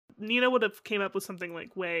Nina would have came up with something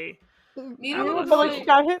like way. Nina would would have have like she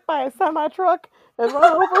got hit by a semi-truck and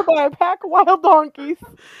run over by a pack of wild donkeys.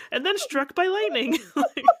 And then struck by lightning.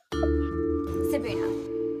 Sabrina.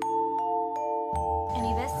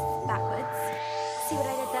 Anubis, backwards. See what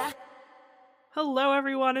I did there? Hello,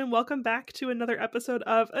 everyone, and welcome back to another episode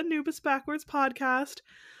of Anubis Backwards podcast.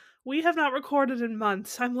 We have not recorded in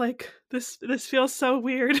months. I'm like, this feels so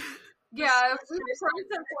weird. Yeah, we recorded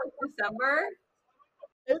since like December.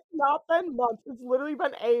 It's not been months. It's literally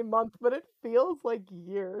been a month, but it feels like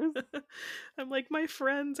years. I'm like, my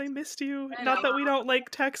friends, I missed you. I Not know. that we don't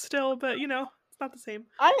like text still, but you know, it's not the same.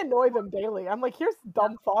 I annoy them daily. I'm like, here's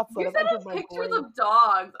dumb thoughts that You have sent entered us my pictures brain. of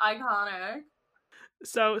dogs. Iconic.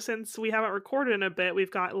 So since we haven't recorded in a bit,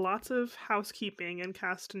 we've got lots of housekeeping and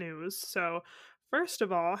cast news. So first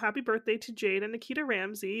of all, happy birthday to Jade and Nikita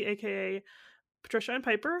Ramsey, aka Patricia and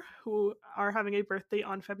Piper, who are having a birthday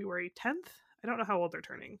on February 10th. I don't know how old they're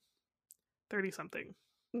turning. 30-something.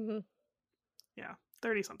 Mm-hmm. Yeah,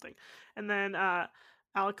 30-something. And then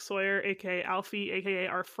Alex Sawyer, aka Alfie, aka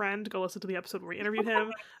our friend. Go listen to the episode where we interviewed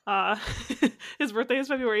him. His birthday is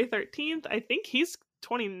February 13th. I think he's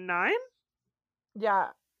 29? Yeah,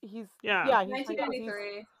 he's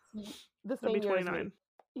 1993. the He'll same be year as me. 29.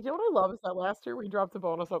 You know what I love is that last year we dropped a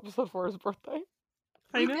bonus episode for his birthday.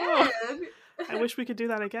 I We know. did. I wish we could do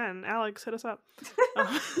that again. Alex, hit us up.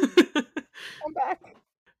 I'm back.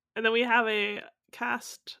 And then we have a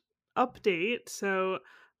cast update. So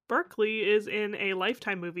Berkeley is in a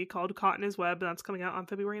Lifetime movie called Caught in His Web, and that's coming out on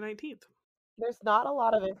February 19th. There's not a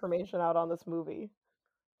lot of information out on this movie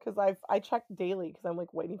because I checked daily because I'm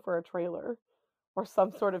like waiting for a trailer or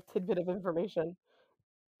some sort of tidbit of information,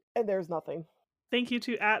 and there's nothing. Thank you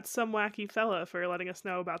to @SomeWackyFella for letting us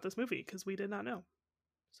know about this movie, because we did not know.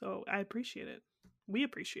 So I appreciate it. We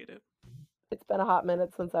appreciate it. It's been a hot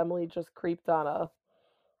minute since Emily just creeped on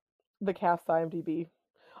the cast IMDb.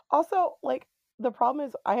 Also, like, the problem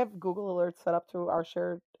is I have Google Alerts set up to our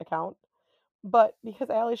shared account, but because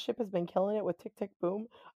Allie's ship has been killing it with Tick Tick Boom,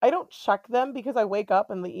 I don't check them because I wake up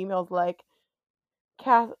and the email's like,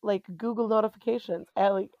 Google notifications,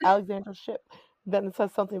 Alexandra's ship. Then it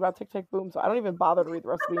says something about Tick Tick Boom, so I don't even bother to read the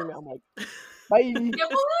rest of the email. I'm like, bye. Can't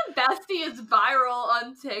believe Bestie is viral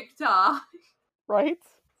on TikTok. Right?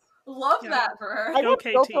 Love Yeah. that for her. I got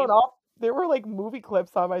Okay, so team. thrown off. There were like movie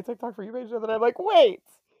clips on my TikTok for you page, and then I'm like, wait,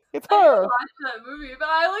 it's I didn't her. watch that movie, but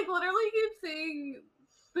I like literally keep seeing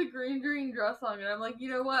the green dress song, and I'm like, you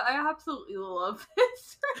know what? I absolutely love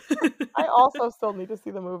this. I also still need to see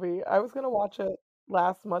the movie. I was gonna watch it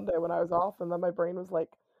last Monday when I was off, and then my brain was like,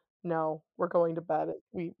 no, we're going to bed.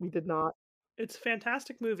 We did not. It's a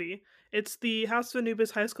fantastic movie. It's the House of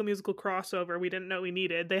Anubis High School Musical crossover we didn't know we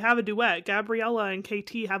needed. They have a duet. Gabriella and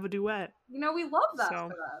KT have a duet. You know, we love that So, for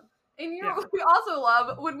them. And you know yeah. what we also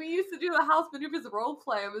love? When we used to do the House Maneuvers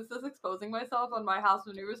roleplay, I was just exposing myself on my House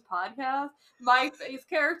Maneuvers podcast. My face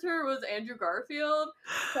character was Andrew Garfield.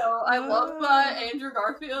 So I love that Andrew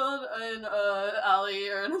Garfield and Allie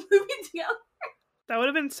are in a movie together. That would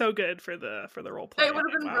have been so good for the role play. It would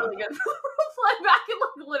have been really good for the roleplay back in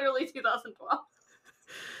like literally 2012.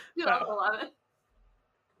 2011.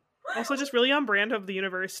 Also, just really on brand of the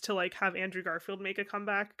universe to like have Andrew Garfield make a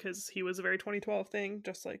comeback, because he was a very 2012 thing.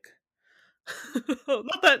 Just like,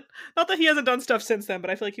 not that he hasn't done stuff since then, but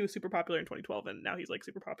I feel like he was super popular in 2012, and now he's like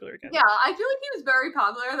super popular again. Yeah, I feel like he was very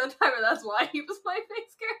popular at that time, and that's why he was my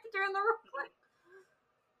face character in the roleplay.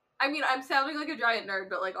 I mean, I'm sounding like a giant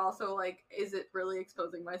nerd, but like also like, is it really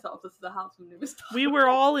exposing myself? This is the House of Anubis. We were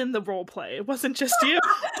all in the role play. It wasn't just you.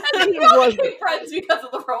 And then you all became friends because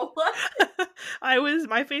of the roleplay.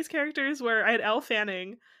 My face characters were, I had Elle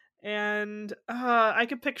Fanning, and I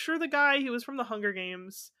could picture the guy who was from the Hunger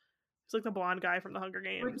Games. He's like the blonde guy from the Hunger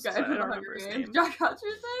Games. Which guy but from I the don't Hunger remember his Games? name. Josh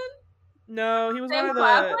Hutcherson? No, he was Sam one of the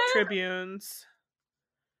Claflin? Tribunes.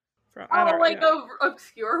 A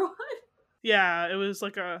obscure one? Yeah, it was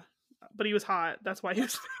like but he was hot. That's why he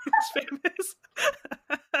was famous.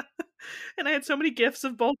 And I had so many gifs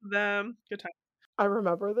of both of them. Good time. I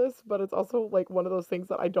remember this, but it's also like one of those things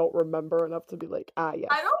that I don't remember enough to be like, yes.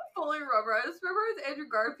 I don't fully remember. I just remember it was Andrew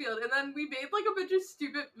Garfield, and then we made like a bunch of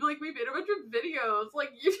videos, like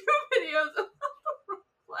YouTube videos of the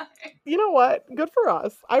roleplay. You know what? Good for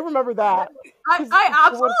us. I remember that. I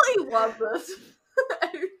absolutely love this.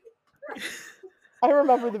 I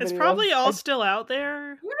remember the videos. It's probably all still out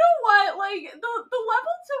there. You know what? Like, the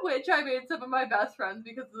level to which I made some of my best friends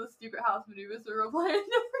because of the stupid House Maneuvers roleplay, I never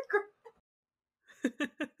regret.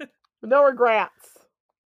 No regrets.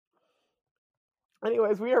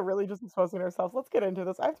 Anyways, we are really just exposing ourselves. Let's get into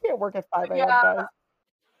this. I have to be at work at 5 a.m., guys.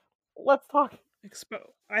 Let's talk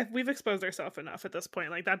We've exposed ourselves enough at this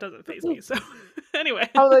point. Like, that doesn't faze me. So, anyway.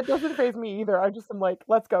 Oh, that doesn't faze me either. I just am like,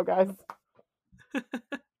 let's go, guys.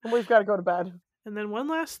 And we've got to go to bed. And then one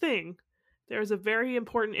last thing. There's a very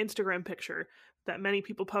important Instagram picture that many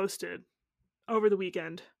people posted over the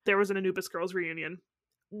weekend. There was an Anubis Girls reunion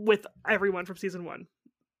with everyone from season 1.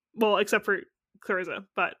 Well, except for Clarissa,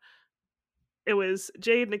 but it was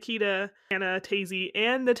Jade, Nikita, Anna, Tazy,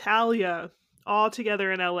 and Natalia all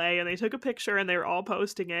together in LA, and they took a picture and they were all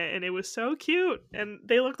posting it, and it was so cute, and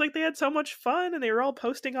they looked like they had so much fun, and they were all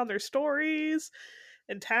posting on their stories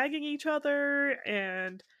and tagging each other,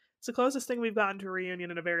 and it's the closest thing we've gotten to a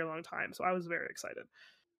reunion in a very long time, so I was very excited.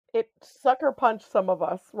 It sucker punched some of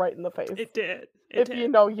us right in the face. It did. If you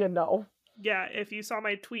know, you know. Yeah, if you saw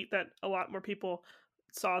my tweet that a lot more people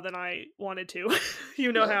saw than I wanted to,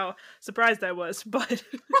 you know how surprised I was, but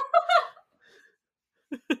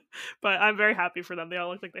but I'm very happy for them. They all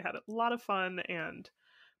look like they had a lot of fun, and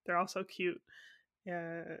they're all so cute.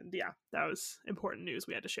 And yeah, that was important news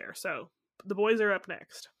we had to share. So the boys are up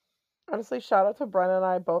next. Honestly, shout out to Brenna and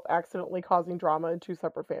I both accidentally causing drama in 2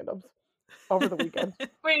 separate fandoms over the weekend.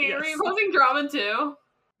 Wait, Yes. were you posting drama too?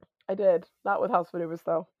 I did. Not with House of Anubis,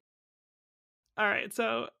 though. All right,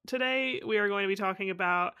 so today we are going to be talking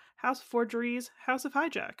about House of Forgeries, House of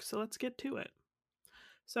Hijack. So let's get to it.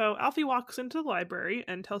 So Alfie walks into the library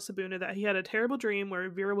and tells Sabuna that he had a terrible dream where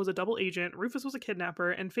Vera was a double agent, Rufus was a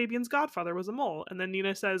kidnapper, and Fabian's godfather was a mole. And then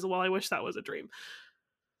Nina says, well, I wish that was a dream.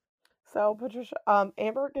 So Patricia,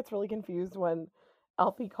 Amber gets really confused when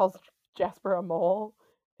Alfie calls Jasper a mole,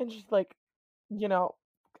 and she's like, you know,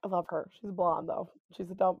 I love her. She's blonde though. She's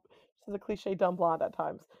a cliche dumb blonde at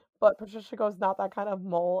times. But Patricia goes, not that kind of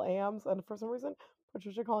mole Ams, and for some reason,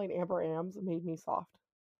 Patricia calling Amber Ams made me soft.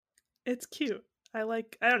 It's cute. I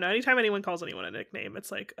don't know, anytime anyone calls anyone a nickname,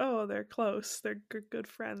 it's like, oh, they're close. They're good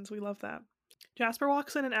friends. We love that. Jasper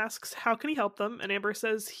walks in and asks, how can he help them? And Amber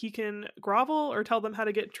says he can grovel or tell them how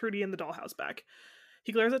to get Trudy and the dollhouse back.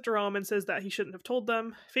 He glares at Jerome and says that he shouldn't have told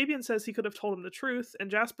them. Fabian says he could have told him the truth,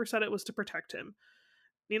 and Jasper said it was to protect him.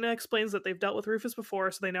 Nina explains that they've dealt with Rufus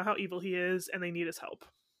before, so they know how evil he is, and they need his help.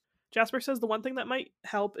 Jasper says the one thing that might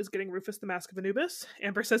help is getting Rufus the Mask of Anubis.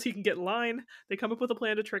 Amber says he can get in line. They come up with a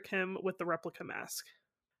plan to trick him with the replica mask.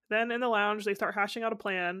 Then in the lounge, they start hashing out a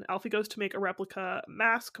plan. Alfie goes to make a replica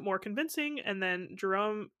mask more convincing, and then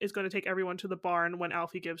Jerome is going to take everyone to the barn when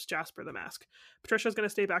Alfie gives Jasper the mask. Patricia's going to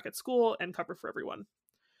stay back at school and cover for everyone.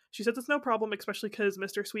 She says it's no problem, especially because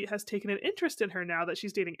Mr. Sweet has taken an interest in her now that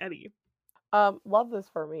she's dating Eddie. Love this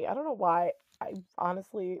for me. I don't know why. I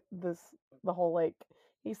honestly, the whole like,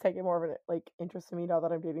 he's taking more of an like interest in me now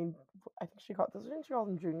that I'm dating. I think she calls him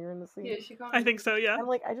Junior in the scene. Yeah, she called I think so, yeah. I'm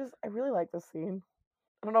like, I really like this scene.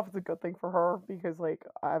 I don't know if it's a good thing for her because like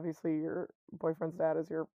obviously your boyfriend's dad is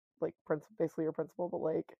your like basically your principal, but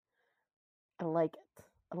like I like it.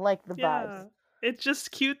 I like the vibes. It's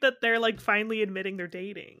just cute that they're like finally admitting they're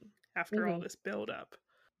dating after all this build up.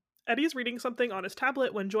 Eddie's reading something on his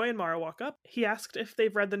tablet when Joy and Mara walk up. He asked if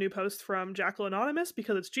they've read the new post from Jackal Anonymous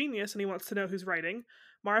because it's genius and he wants to know who's writing.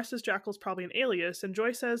 Mara says Jackal's probably an alias, and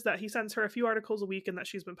Joy says that he sends her a few articles a week and that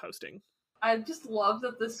she's been posting. I just love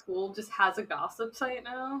that the school just has a gossip site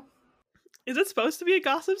now. Is it supposed to be a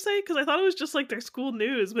gossip site? Because I thought it was just like their school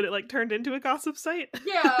news, but it like turned into a gossip site.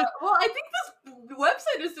 Yeah, well, I think this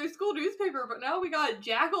website is their school newspaper, but now we got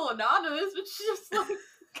Jackal Anonymous, which is just like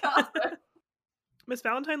gossip. Miss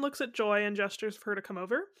Valentine looks at Joy and gestures for her to come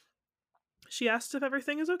over. She asks if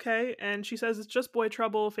everything is okay, and she says it's just boy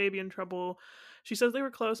trouble, Fabian trouble. She says they were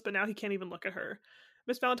close, but now he can't even look at her.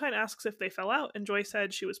 Miss Valentine asks if they fell out, and Joy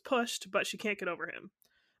said she was pushed, but she can't get over him.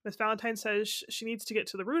 Miss Valentine says she needs to get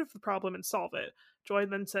to the root of the problem and solve it. Joy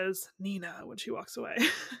then says, Nina, when she walks away.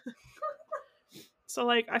 So,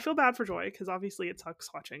 like, I feel bad for Joy, because obviously it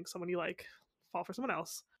sucks watching someone you like fall for someone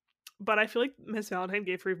else. But I feel like Miss Valentine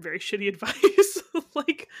gave her very shitty advice.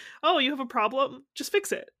 Like, oh, you have a problem? Just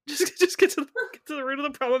fix it. Just get to the root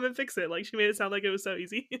of the problem and fix it. Like, she made it sound like it was so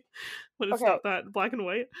easy. When it's not that black and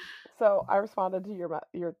white. So I responded to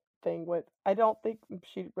your thing with, I don't think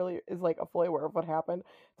she really is like fully aware of what happened.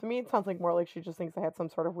 To me, it sounds like more like she just thinks they had some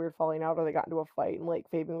sort of weird falling out or they got into a fight and like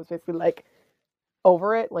Fabian was basically like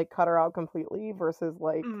over it, like cut her out completely versus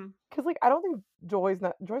like, because like I don't think Joy's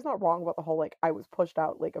not wrong about the whole like I was pushed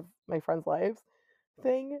out like of my friends' lives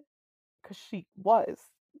thing, because she was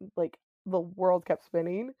like the world kept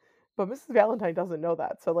spinning, but Mrs. Valentine doesn't know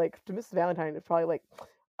that. So like to Mrs. Valentine, it's probably like,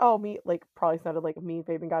 oh, me, like, probably sounded like me and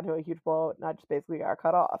Fabian got into a huge blowout and I just basically got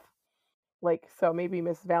cut off. Like, so maybe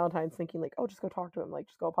Mrs. Valentine's thinking, like, oh, just go talk to him, like,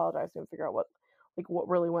 just go apologize to him, figure out what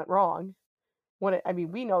really went wrong. When I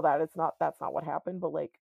mean, we know that that's not what happened, but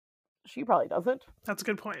like, she probably doesn't. That's a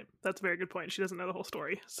good point. That's a very good point. She doesn't know the whole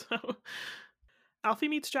story. So Alfie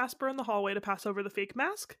meets Jasper in the hallway to pass over the fake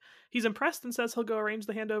mask. He's impressed and says he'll go arrange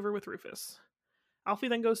the handover with Rufus. Alfie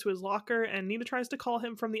then goes to his locker, and Nina tries to call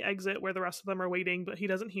him from the exit where the rest of them are waiting, but he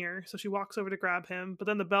doesn't hear, so she walks over to grab him, but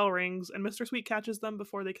then the bell rings, and Mr. Sweet catches them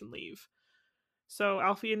before they can leave. So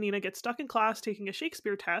Alfie and Nina get stuck in class taking a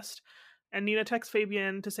Shakespeare test, and Nina texts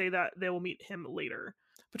Fabian to say that they will meet him later.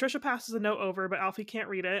 Patricia passes a note over, but Alfie can't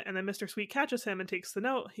read it, and then Mr. Sweet catches him and takes the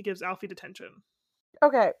note. He gives Alfie detention.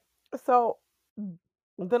 Okay, so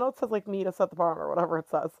the note says, like, meet us at the barn or whatever it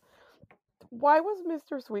says. Why was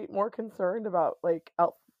Mr. Sweet more concerned about, like, I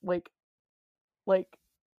don't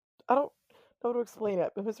know how to explain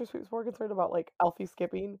it, but Mr. Sweet was more concerned about, like, Alfie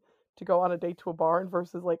skipping to go on a date to a barn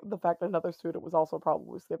versus, like, the fact that another student was also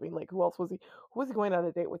probably skipping. Like, who was he going on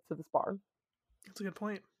a date with to this barn? That's a good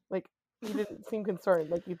point. Like, he didn't seem concerned.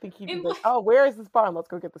 Like, you'd think he'd be And, like, like- oh, where is this barn? Let's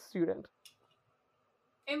go get the student.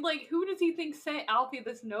 And, like, who does he think sent Alfie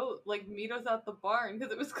this note? Like, meet us at the barn?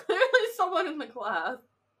 Because it was clearly someone in the class.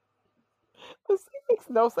 This scene makes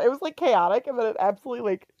no sense. It was, like, chaotic, and then it absolutely,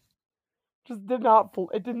 like, just did not,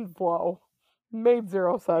 it didn't flow. Made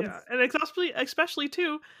zero sense. Yeah, and especially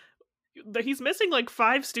too, that he's missing like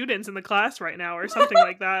 5 students in the class right now or something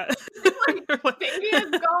like that.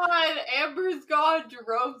 Fabian's gone, Amber's gone,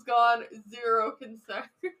 Jerome's gone, zero concern.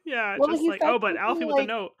 Yeah, Well, just he's like, oh, but thinking, Alfie with like, a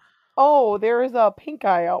note. oh, there is a pink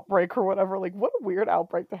eye outbreak or whatever. Like, what a weird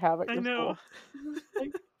outbreak to have at I your know. school.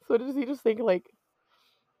 Like, so does he just think, like,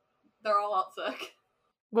 They're all out sick.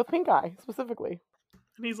 with pink eye, specifically?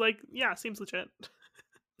 And he's like, yeah, seems legit.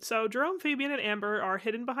 So Jerome, Fabian, and Amber are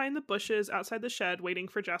hidden behind the bushes outside the shed waiting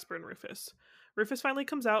for Jasper and Rufus. Rufus finally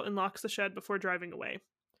comes out and locks the shed before driving away.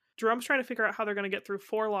 Jerome's trying to figure out how they're going to get through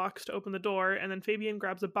 4 locks to open the door, and then Fabian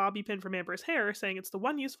grabs a bobby pin from Amber's hair, saying it's the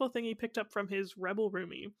one useful thing he picked up from his rebel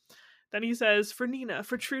roomie. Then he says, for Nina,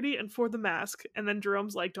 for Trudy, and for the mask. And then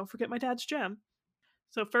Jerome's like, don't forget my dad's gem.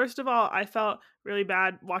 So first of all, I felt really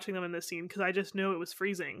bad watching them in this scene because I just knew it was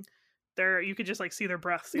freezing. You could just like see their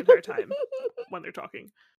breaths the entire time when they're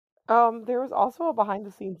talking. There was also a behind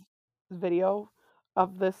the scenes video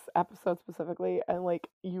of this episode specifically, and like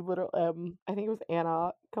you literally, I think it was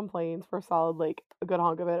Anna complains for a solid like a good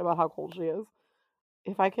hunk of it about how cold she is.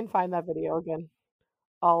 If I can find that video again,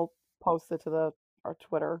 I'll post it to our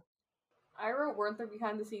Twitter. I wrote, weren't there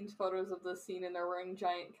behind the scenes photos of this scene and they're wearing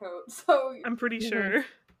giant coats? So I'm pretty Mhm. sure.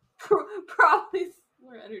 probably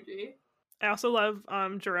similar energy. I also love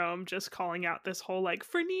Jerome just calling out this whole like,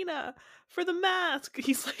 for Nina, for the mask.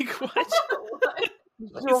 He's like, what? What? He's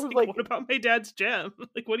Jerome's like, like, what about my dad's gem?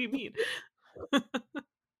 Like, what do you mean?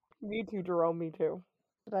 me too, Jerome, me too.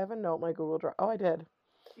 Did I have a note in my Google Drive? Oh, I did.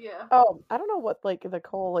 Yeah. Oh, I don't know what like the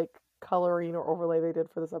whole like coloring or overlay they did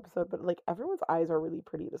for this episode, but like everyone's eyes are really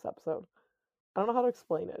pretty this episode. I don't know how to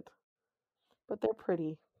explain it, but they're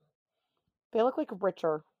pretty. They look like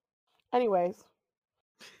richer. Anyways,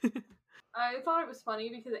 I thought it was funny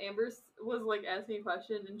because Amber was like asking a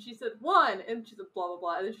question and she said 1 and she said blah blah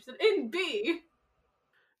blah and then she said in B.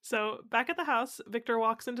 So, back at the house, Victor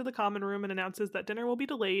walks into the common room and announces that dinner will be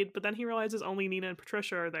delayed, but then he realizes only Nina and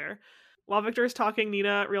Patricia are there. While Victor is talking,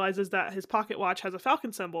 Nina realizes that his pocket watch has a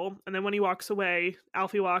falcon symbol, and then when he walks away,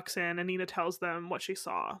 Alfie walks in and Nina tells them what she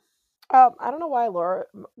saw. I don't know why Laura.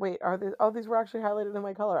 Wait, are these? Oh, these were actually highlighted in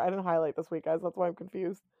my color. I didn't highlight this week, guys. That's why I'm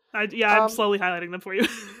confused. I'm Um, slowly highlighting them for you.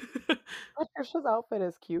 Patricia's outfit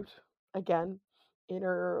is cute. Again,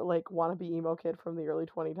 inner like wannabe emo kid from the early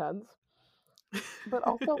 2010s. But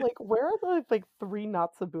also, like, where are the like 3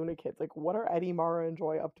 Natsubuna kids? Like, what are Eddie, Mara, and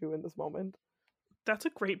Joy up to in this moment? That's a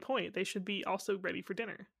great point. They should be also ready for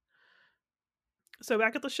dinner. So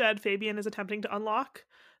back at the shed, Fabian is attempting to unlock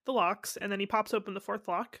the locks, and then he pops open the 4th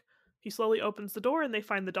lock. He slowly opens the door, and they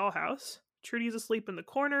find the dollhouse. Trudy's asleep in the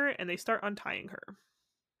corner, and they start untying her.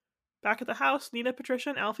 Back at the house, Nina, Patricia,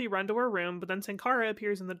 and Alfie run to her room, but then Sankara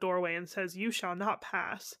appears in the doorway and says, "You shall not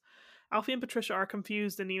pass." Alfie and Patricia are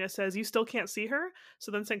confused, and Nina says, "You still can't see her?"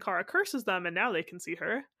 So then Sankara curses them, and now they can see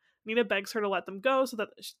her. Nina begs her to let them go so that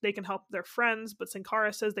they can help their friends, but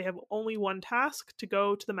Sankara says they have only one task, to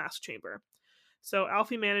go to the mask chamber. So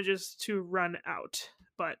Alfie manages to run out,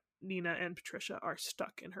 but Nina and Patricia are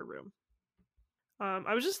stuck in her room.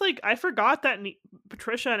 I was just like, I forgot that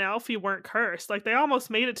Patricia and Alfie weren't cursed. Like, they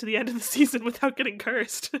almost made it to the end of the season without getting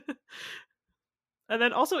cursed. And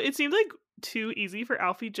then also, it seemed like too easy for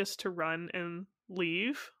Alfie just to run and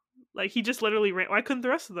leave. Like, he just literally ran. Why couldn't the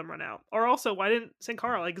rest of them run out? Or also, why didn't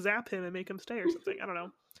Sankara, like, zap him and make him stay or something? I don't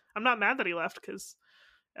know. I'm not mad that he left, because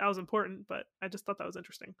that was important, but I just thought that was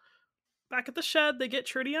interesting. Back at the shed, they get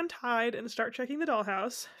Trudy untied and start checking the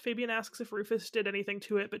dollhouse. Fabian asks if Rufus did anything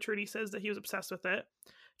to it, but Trudy says that he was obsessed with it.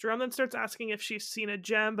 Jerome then starts asking if she's seen a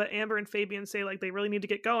gem, but Amber and Fabian say like they really need to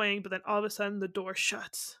get going, but then all of a sudden the door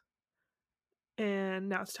shuts. And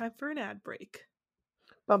now it's time for an ad break.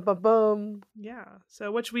 Bum bum bum. Yeah.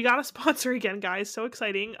 So which we got a sponsor again, guys. So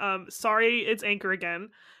exciting. Sorry it's Anchor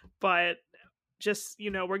again, but just,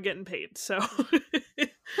 we're getting paid. So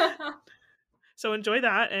So enjoy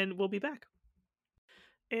that, and we'll be back.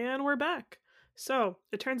 And we're back. So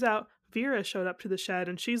it turns out Vera showed up to the shed,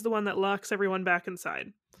 and she's the one that locks everyone back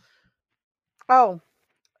inside. Oh,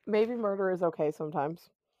 maybe murder is okay sometimes.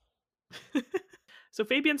 So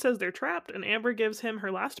Fabian says they're trapped, and Amber gives him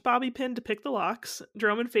her last bobby pin to pick the locks.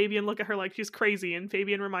 Jerome and Fabian look at her like she's crazy, and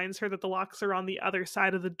Fabian reminds her that the locks are on the other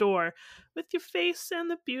side of the door. With your face and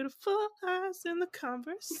the beautiful eyes in the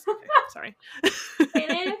Converse. Okay, sorry.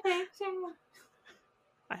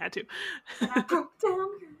 I had to. I broke down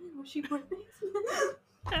she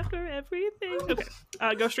After everything.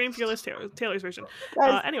 Okay. Go stream Fearless Taylor's version.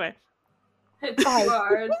 Guys, Anyway. It's too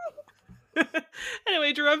hard.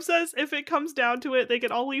 Anyway, Jerome says if it comes down to it, they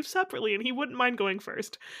could all leave separately, and he wouldn't mind going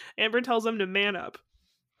first. Amber tells him to man up.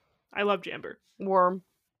 I love Jamber. worm.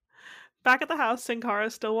 Back at the house, Sin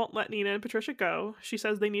Cara still won't let Nina and Patricia go. She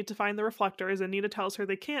says they need to find the reflectors, and Nina tells her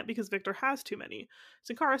they can't because Victor has too many.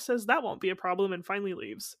 Sin Cara says that won't be a problem and finally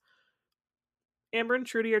leaves. Amber and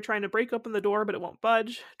Trudy are trying to break open the door, but it won't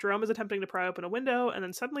budge. Jerome is attempting to pry open a window, and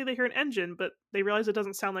then suddenly they hear an engine, but they realize it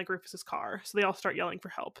doesn't sound like Rufus's car, so they all start yelling for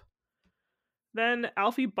help. Then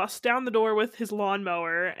Alfie busts down the door with his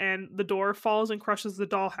lawnmower, and the door falls and crushes the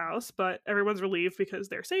dollhouse, but everyone's relieved because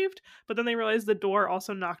they're saved, but then they realize the door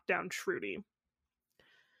also knocked down Trudy.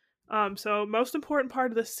 So most important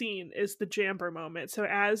part of the scene is the Jamber moment. So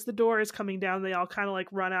as the door is coming down, they all kind of like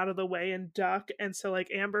run out of the way and duck, and so like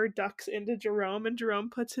Amber ducks into Jerome, and Jerome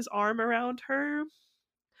puts his arm around her.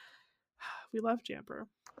 We love Jamber.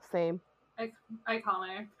 Same.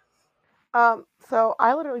 Iconic. So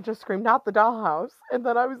I literally just screamed, not the dollhouse. And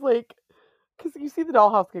then I was like, because you see the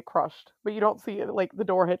dollhouse get crushed, but you don't see it, like, the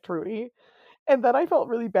door hit Trudy. And then I felt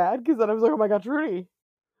really bad, because then I was like, oh my god, Trudy.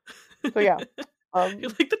 So yeah. You're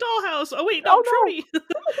like, the dollhouse. Oh wait, no, Trudy.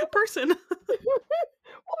 Person. Well,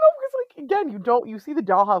 no, because, like, again, you see the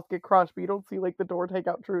dollhouse get crushed, but you don't see, like, the door take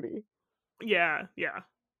out Trudy. Yeah.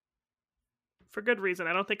 For good reason.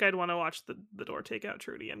 I don't think I'd want to watch the door take out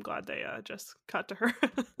Trudy. I'm glad they just cut to her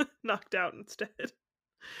knocked out instead.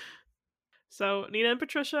 So Nina and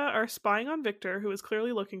Patricia are spying on Victor, who is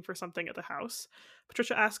clearly looking for something at the house.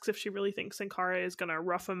 Patricia asks if she really thinks Sin Cara is going to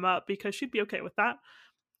rough him up because she'd be okay with that.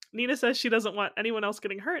 Nina says she doesn't want anyone else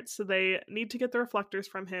getting hurt, so they need to get the reflectors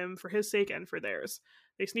from him for his sake and for theirs.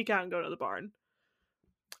 They sneak out and go to the barn.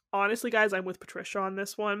 Honestly, guys, I'm with Patricia on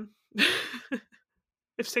this one.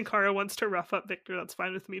 If Sin Cara wants to rough up Victor, that's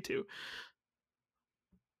fine with me too.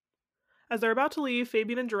 As they're about to leave,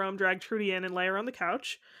 Fabian and Jerome drag Trudy in and lay her on the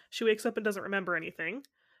couch. She wakes up and doesn't remember anything.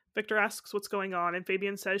 Victor asks what's going on, and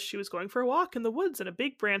Fabian says she was going for a walk in the woods and a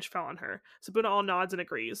big branch fell on her. Sabuna all nods and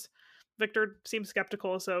agrees. Victor seems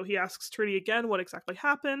skeptical, so he asks Trudy again what exactly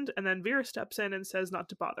happened, and then Vera steps in and says not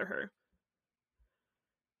to bother her.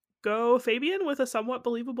 Go Fabian with a somewhat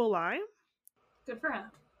believable lie? Good for him.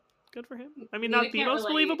 Good for him. I mean, Nina not the can't most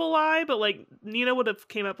relate. believable lie, but like Nina would have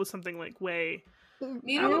came up with something like way.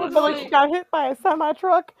 Nina would would But, like, like, she got hit by a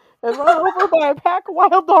semi-truck and run over by a pack of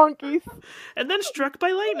wild donkeys. And then struck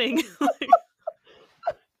by lightning.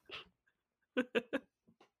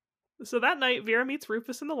 So that night, Vera meets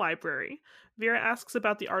Rufus in the library. Vera asks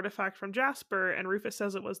about the artifact from Jasper, and Rufus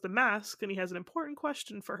says it was the mask, and he has an important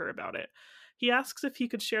question for her about it. He asks if he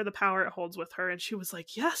could share the power it holds with her, and she was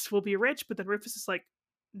like, yes, we'll be rich, but then Rufus is like,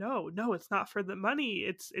 no, it's not for the money,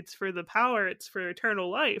 it's for the power, it's for eternal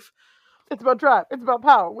life. It's about drive. It's about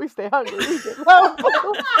power. We stay hungry. We get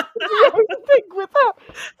powerful. Think with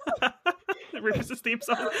that. Rufus's theme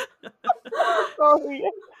song. Oh, yeah.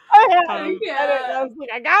 I had Um, it. I was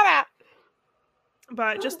like, I got it.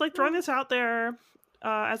 But just like throwing this out there,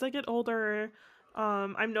 as I get older,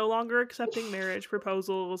 I'm no longer accepting marriage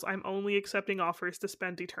proposals. I'm only accepting offers to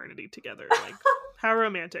spend eternity together. Like, how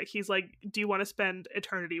romantic. He's like, do you want to spend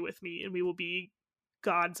eternity with me? And we will be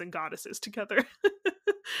gods and goddesses together. oh,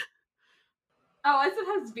 I said,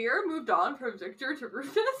 has Vera moved on from Victor to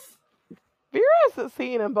Rufus? Vera's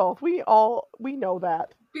seen them both. We know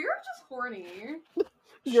that. Vera's just horny.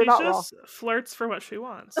 You're She not just flirts for what she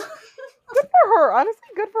wants. Good for her. Honestly,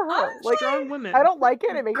 good for her. Like, Strong women. I don't like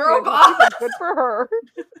it. It makes Girl me uncomfortable, boss. but good for her.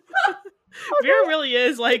 Vera really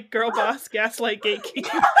is like girl boss, gaslight,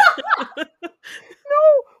 gatekeeper. No,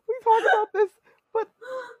 we talk about this, but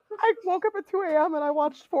I woke up at 2 a.m. and I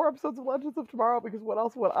watched 4 episodes of Legends of Tomorrow because what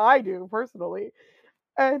else would I do personally?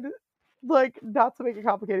 And like, not to make it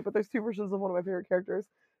complicated, but there's 2 versions of one of my favorite characters.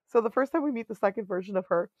 So the first time we meet the second version of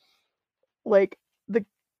her, like the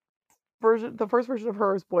first version of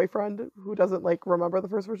her boyfriend, who doesn't like remember the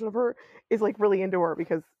first version of her, is like really into her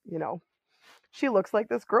because, you know, she looks like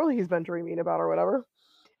this girl he's been dreaming about or whatever.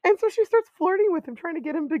 And so she starts flirting with him, trying to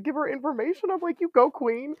get him to give her information. I'm like, you go,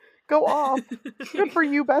 queen. Go off. Good for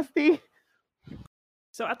you, bestie.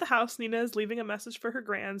 So at the house, Nina is leaving a message for her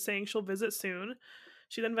gran saying she'll visit soon.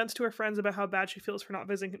 She then vents to her friends about how bad she feels for not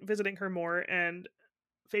visiting her more, and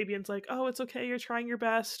Fabian's like, oh, it's okay, you're trying your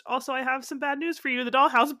best. Also, I have some bad news for you. The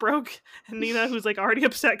dollhouse broke. And Nina, who's like already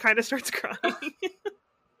upset, kind of starts crying.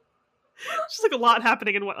 Just like a lot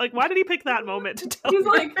happening in one. Like, why did he pick that moment to tell He's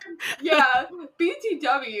her? like, yeah,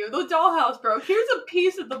 BTW, the dollhouse broke. Here's a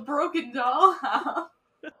piece of the broken dollhouse.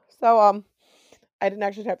 So, I didn't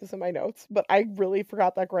actually type this in my notes, but I really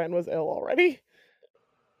forgot that Gran was ill already.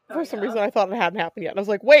 For some reason, I thought it hadn't happened yet. And I was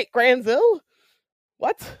like, wait, Gran's ill?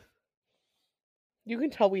 What? You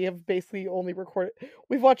can tell we have basically only recorded...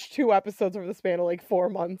 We've watched 2 episodes over the span of like 4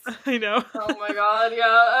 months. I know. Oh my god,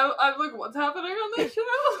 yeah. I'm like, what's happening on this show?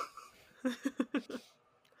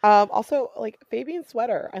 Also, like, Fabian's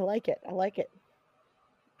sweater. I like it. I like it.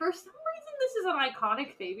 For some reason, this is an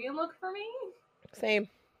iconic Fabian look for me. Same.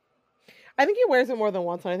 I think he wears it more than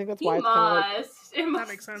once, and I think that's why it's kind of like... That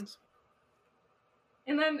makes sense.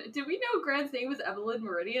 And then, did we know Grant's name was Evelyn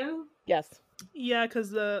Meridian? Yes. Yeah, because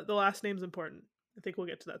the last name's important. I think we'll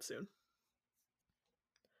get to that soon.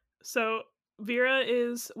 So Vera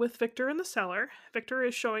is with Victor in the cellar. Victor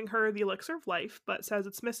is showing her the elixir of life, but says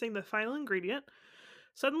it's missing the final ingredient.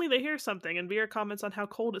 Suddenly they hear something, and Vera comments on how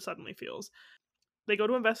cold it suddenly feels. They go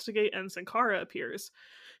to investigate, and Sankara appears.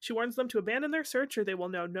 She warns them to abandon their search, or they will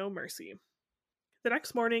know no mercy. The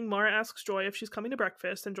next morning, Mara asks Joy if she's coming to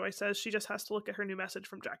breakfast, and Joy says she just has to look at her new message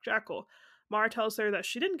from Jack Jackal. Mara tells her that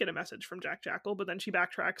she didn't get a message from Jack Jackal, but then she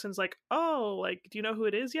backtracks and is like, oh, like, do you know who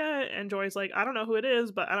it is yet? And Joy's like, I don't know who it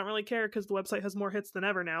is, but I don't really care because the website has more hits than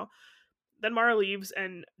ever now. Then Mara leaves,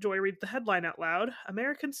 and Joy reads the headline out loud.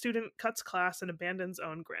 American student cuts class and abandons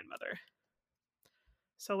own grandmother.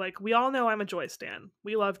 So, like, we all know I'm a Joy stan.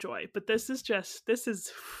 We love Joy, but this is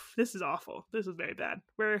awful. This is very bad.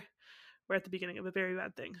 We're at the beginning of a very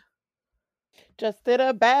bad thing. Just did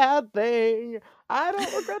a bad thing. I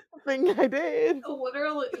don't regret the thing I did.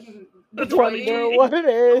 Literally, It's funny what it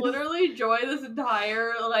is. Literally, Joy this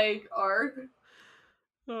entire like arc.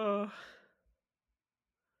 Oh,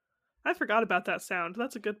 I forgot about that sound.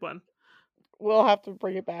 That's a good one. We'll have to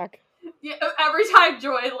bring it back. Yeah, every time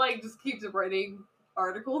Joy like just keeps writing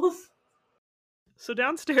articles. So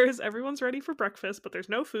downstairs, everyone's ready for breakfast, but there's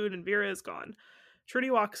no food and Vera is gone.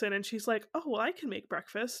 Trudy walks in and she's like, oh, well, I can make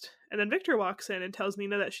breakfast. And then Victor walks in and tells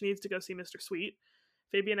Nina that she needs to go see Mr. Sweet.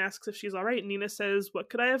 Fabian asks if she's all right, and Nina says, what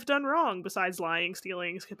could I have done wrong besides lying,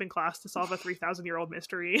 stealing, skipping class to solve a 3,000-year-old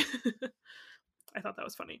mystery? I thought that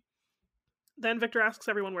was funny. Then Victor asks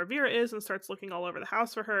everyone where Vera is and starts looking all over the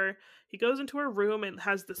house for her. He goes into her room and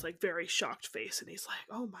has this like very shocked face, and he's like,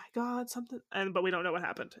 oh my god, something, but we don't know what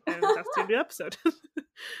happened. And that's the end of the episode.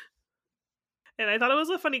 And I thought it was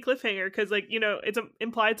a funny cliffhanger because, like, you know, it's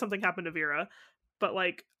implied something happened to Vera, but,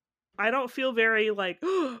 like, I don't feel very, like,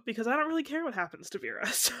 because I don't really care what happens to Vera,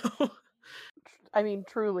 so. I mean,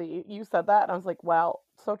 truly, you said that, and I was like, wow,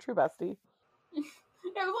 so true, bestie.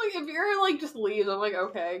 Yeah, like, if Vera, like, just leaves, I'm like,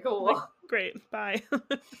 okay, cool. Like, great, bye.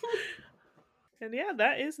 And yeah,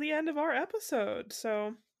 that is the end of our episode,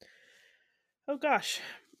 so. Oh gosh.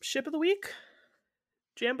 Ship of the week?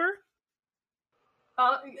 Jamber?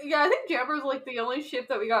 Yeah, I think Jamber's like the only ship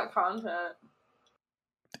that we got content.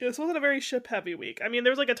 This wasn't a very ship-heavy week. I mean,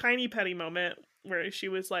 there was like a tiny petty moment where she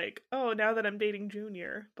was like, oh, now that I'm dating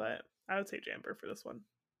Junior, but I would say Jamber for this one.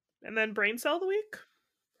 And then Brain Cell of the week?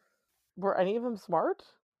 Were any of them smart?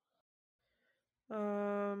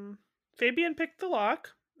 Fabian picked the lock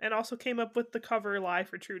and also came up with the cover lie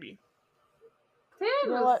for Trudy. You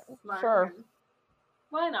know what? Sure.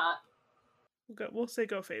 Why not? We'll say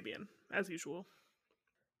go Fabian, as usual.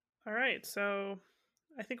 Alright, so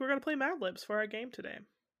I think we're going to play Mad Libs for our game today.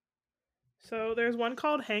 So there's one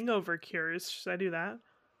called Hangover Cures. Should I do that?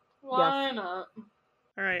 Why not?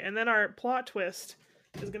 Alright, and then our plot twist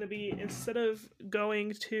is going to be, instead of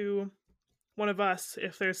going to one of us,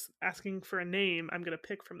 if there's asking for a name, I'm going to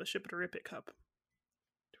pick from the Ship It or Rip It Cup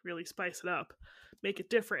to really spice it up, make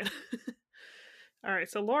it different.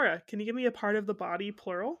 Alright, so Laura, can you give me a part of the body,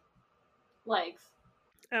 plural? Legs.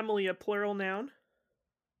 Emily, a plural noun?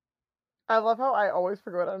 I love how I always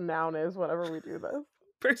forget what a noun is whenever we do this.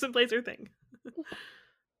 Person, place, or thing.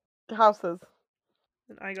 Houses.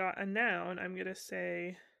 And I got a noun. I'm going to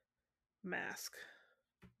say mask.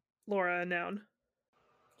 Laura, a noun.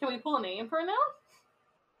 Can we pull a name for a noun?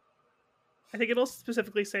 I think it'll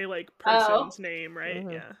specifically say, like, Oh. person's name, right?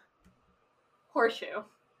 Mhm. Yeah. Horseshoe.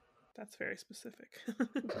 That's very specific.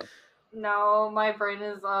 No, my brain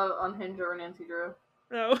is unhinged or Nancy Drew.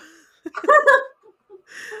 Oh.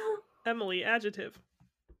 Emily, adjective.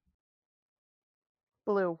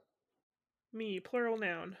 Blue. Me, plural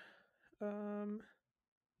noun.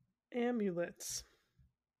 Amulets.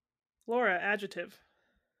 Laura, adjective.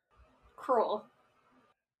 Cruel.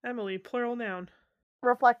 Emily, plural noun.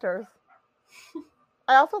 Reflectors.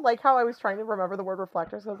 I also like how I was trying to remember the word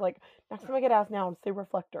reflector, so I was like, next time I get asked now, say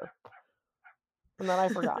reflector. And then I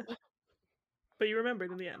forgot. But you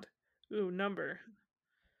remembered in the end. Ooh, number.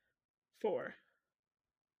 4.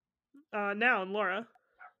 Noun, Laura.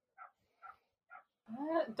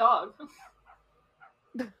 Dog.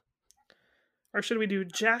 Or should we do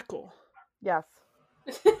jackal? Yes.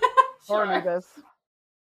 Or Sure. Anubis.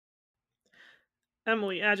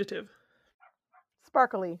 Emily, adjective.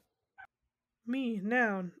 Sparkly. Me,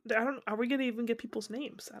 noun. Are we gonna even get people's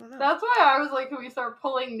names? I don't know. That's why I was like, can we start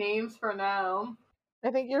pulling names for now?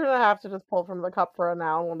 I think you're gonna have to just pull from the cup for a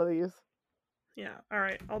noun, one of these. Yeah,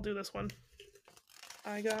 alright, I'll do this one.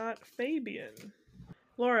 I got Fabian.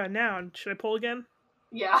 Laura, noun. Should I pull again?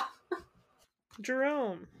 Yeah.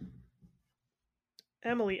 Jerome.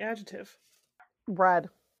 Emily, adjective. Red.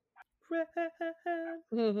 Red.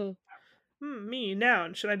 Mm-hmm. Me,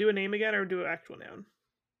 noun. Should I do a name again or do an actual noun?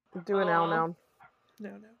 Do a noun.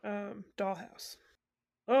 No. Dollhouse.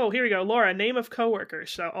 Oh, here we go. Laura, name of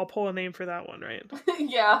coworkers. So I'll pull a name for that one, right?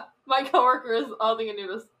 Yeah. My coworker is all the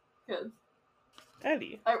Anubis kids.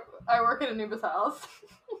 Eddie. I work at Anubis house.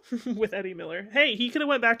 With Eddie Miller. Hey, he could have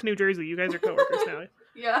went back to New Jersey. You guys are coworkers now.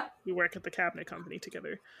 Yeah. We work at the cabinet company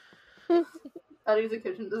together. Eddie's a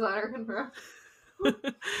kitchen designer, confirmed.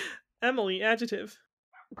 Emily, adjective.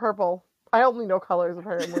 Purple. I only know colors,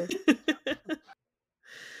 apparently.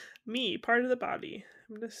 Me, part of the body.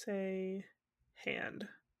 I'm going to say hand.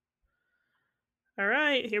 All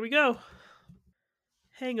right, here we go.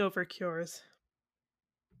 Hangover cures.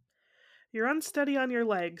 You're unsteady on your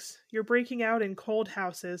legs. You're breaking out in cold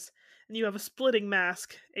houses, and you have a splitting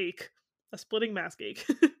mask ache. A splitting mask ache.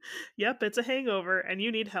 Yep, it's a hangover, and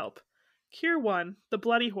you need help. Cure 1, the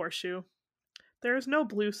bloody horseshoe. There is no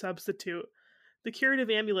blue substitute. The curative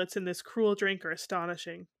amulets in this cruel drink are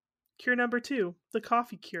astonishing. Cure number 2, the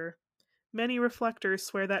coffee cure. Many reflectors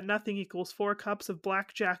swear that nothing equals 4 cups of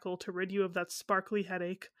black jackal to rid you of that sparkly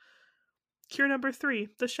headache. Cure number 3,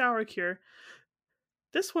 the shower cure.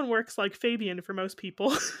 This one works like Fabian for most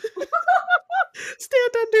people.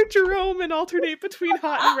 Stand under Jerome and alternate between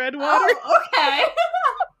hot and red water. Oh, okay.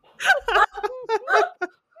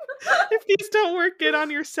 If these don't work, get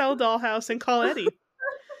on your cell dollhouse and call Eddie.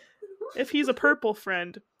 If he's a purple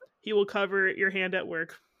friend, he will cover your hand at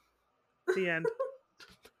work. The end.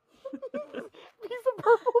 He's a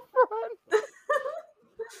purple friend.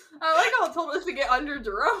 I like how it told us to get under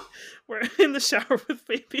Jerome. We're in the shower with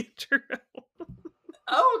Fabian Jerome.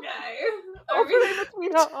 Okay. Alternate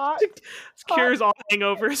between hot. Cures all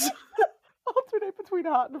hangovers. Alternate between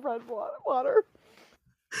hot and red water.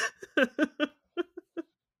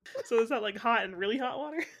 So is that like hot and really hot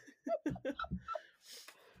water?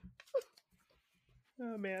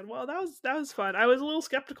 Oh man, well that was fun. I was a little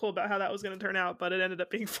skeptical about how that was going to turn out, but it ended up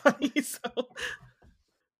being funny.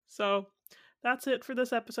 So that's it for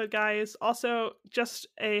this episode, guys. Also, just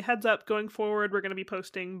a heads up, going forward, we're going to be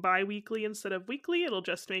posting bi-weekly instead of weekly. It'll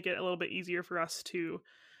just make it a little bit easier for us to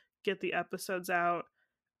get the episodes out.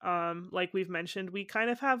 Like we've mentioned, we kind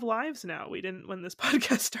of have lives now. We didn't when this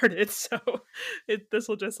podcast started, so this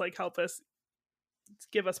will just like help us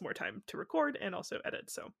give us more time to record and also edit.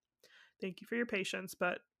 So thank you for your patience,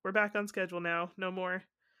 but we're back on schedule now. No more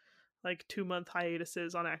like 2-month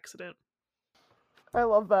hiatuses on accident. I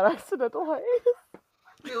love that accidental hiatus.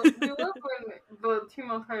 We love when the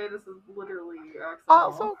 2-month hiatus is literally accidental.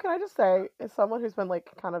 Also, can I just say, as someone who's been like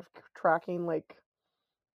kind of tracking like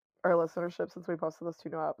our listenership since we posted those 2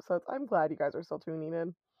 new episodes, I'm glad you guys are still tuning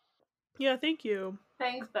in. Yeah, thank you.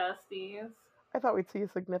 Thanks, besties. I thought we'd see a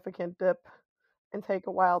significant dip and take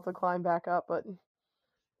a while to climb back up, but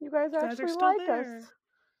you guys are actually still like there. us.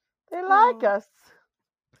 They like us.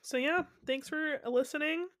 So yeah, thanks for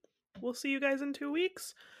listening. We'll see you guys in 2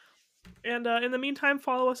 weeks. And in the meantime,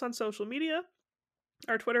 follow us on social media.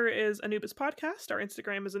 Our Twitter is Anubis Podcast. Our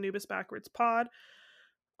Instagram is Anubis Backwards Pod.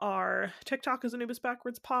 Our TikTok is Anubis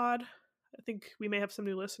Backwards Pod. I think we may have some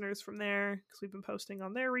new listeners from there because we've been posting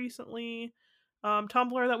on there recently.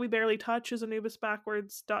 Tumblr that we barely touch is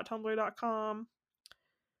anubisbackwards.tumblr.com.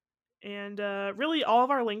 And really all of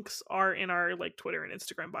our links are in our like Twitter and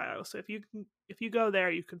Instagram bio. So if you go there,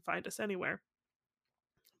 you can find us anywhere.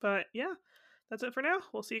 But yeah, that's it for now.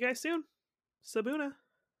 We'll see you guys soon. Sabuna.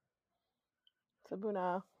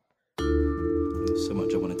 Sabuna. There's so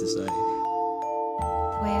much I wanted to say.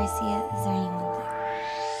 The way I see it, is there anyone there?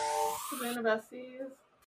 Savannah besties.